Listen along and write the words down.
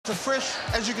To fresh,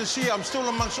 as you can see, I'm still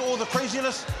amongst all the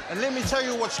craziness, and let me tell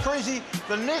you what's crazy.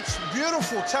 The next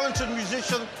beautiful, talented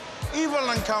musician, Iva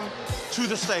Lamkum, to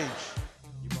the stage.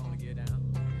 You wanna get down?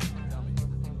 Tell me,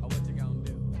 what you gonna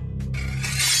do?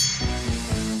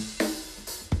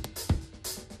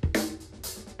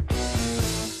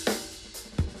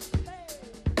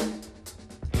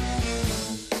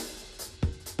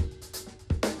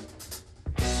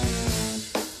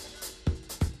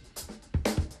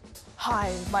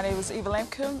 Hi, my name is Iva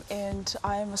Lamkum and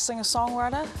I'm a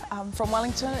singer-songwriter. I'm from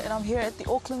Wellington and I'm here at the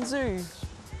Auckland Zoo.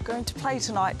 Going to play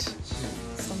tonight.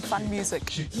 Some fun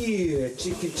music. Yeah,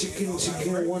 chicken, chicken,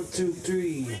 chicken, 1, 2,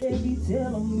 3.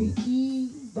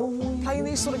 Playing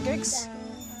these sort of gigs,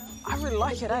 I really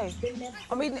like it, eh?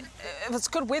 I mean, if it's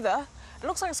good weather, it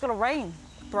looks like it's gonna rain,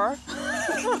 bro.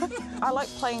 I like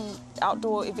playing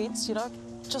outdoor events, you know,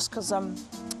 just because,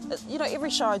 you know, every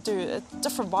show I do,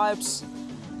 different vibes,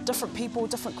 different people,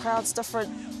 different crowds, different,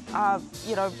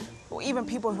 you know, or even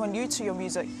people who are new to your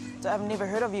music that have never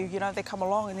heard of you, you know, they come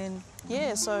along and then,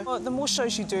 yeah, so the more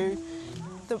shows you do,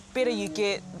 the better you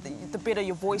get, the better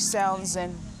your voice sounds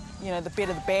and, you know, the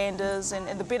better the band is and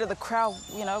the better the crowd,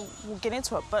 you know, will get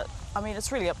into it. But, I mean,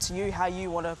 it's really up to you how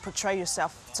you want to portray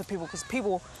yourself to people, because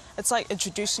people, it's like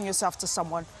introducing yourself to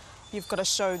someone. You've got to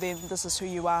show them this is who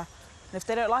you are. And if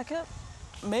they don't like it,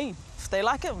 me. If they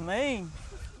like it, me.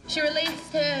 She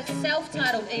released her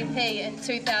self-titled EP in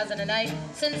 2008.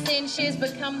 Since then, she has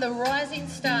become the rising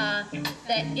star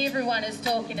that everyone is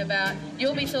talking about.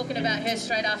 You'll be talking about her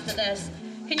straight after this.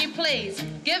 Can you please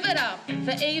give it up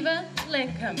for Iva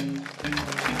Lamkum?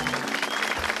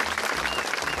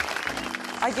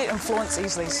 I get influenced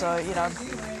easily, so, you know,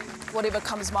 whatever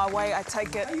comes my way, I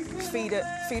take it,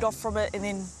 feed off from it, and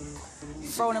then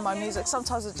throw it in my music.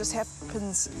 Sometimes it just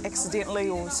happens accidentally,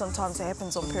 or sometimes it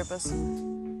happens on purpose.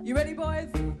 You ready, boys?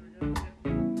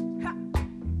 Ha.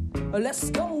 Let's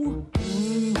go.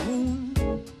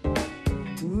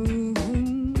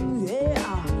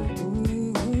 Yeah.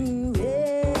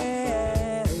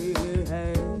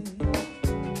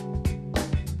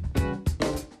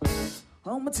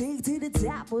 I'ma take you to the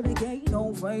top of the game.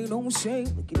 No fame, no shame.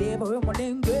 Look, you never heard my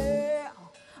name, girl.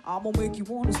 I'ma make you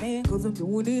understand, cause I'm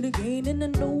doing it again. And I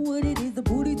know what it is, the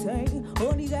booty thing.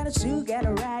 Honey got a shoe, got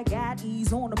a ride, got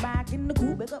ease on the mic. In the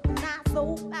cool, back up, not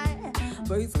so bad.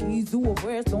 First keys to a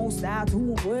verse, don't stop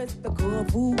to a verse. The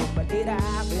good food, but did I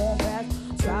go on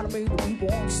past? Try to make the people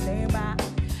understand my.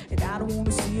 And I don't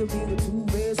wanna see a nigga too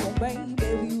bad, so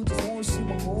baby, you just wanna see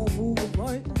my whole food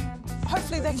right.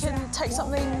 Hopefully they can take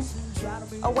something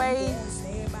away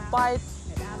by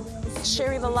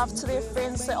sharing the love to their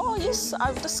friends, say, oh yes,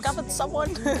 I've discovered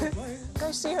someone.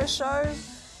 Go see her show,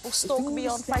 or stalk me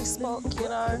on Facebook, you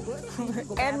know,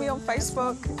 add me on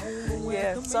Facebook.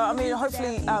 Yeah, so I mean,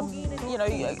 hopefully, you know,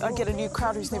 I get a new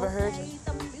crowd who's never heard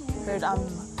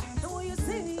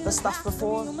the stuff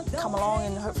before, come along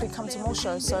and hopefully come to more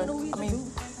shows. So, I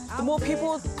mean, the more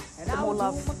people, the more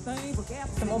love,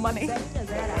 the more money.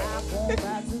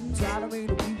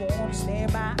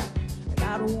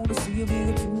 I don't wanna see a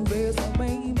nigga too bad, so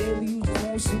baby, you just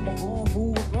wanna see my whole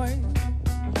food right.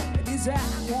 And this how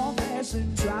I want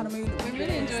passion, try to make it. We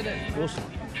really enjoyed it. Awesome.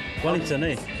 Wellington,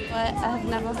 eh? I have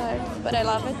never heard, but I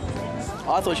love it.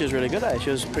 I thought she was really good, eh? She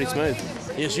was pretty smooth.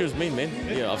 Yeah, she was mean, man.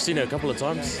 Yeah, I've seen her a couple of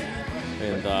times.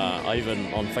 And I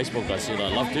even on Facebook I said I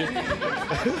loved her.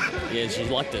 Yeah, she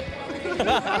liked it.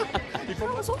 That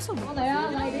was awesome. Oh, they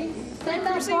are, ladies. Stand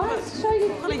up, guys. Show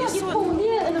you. Look like you're cool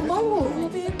here in a mohawk.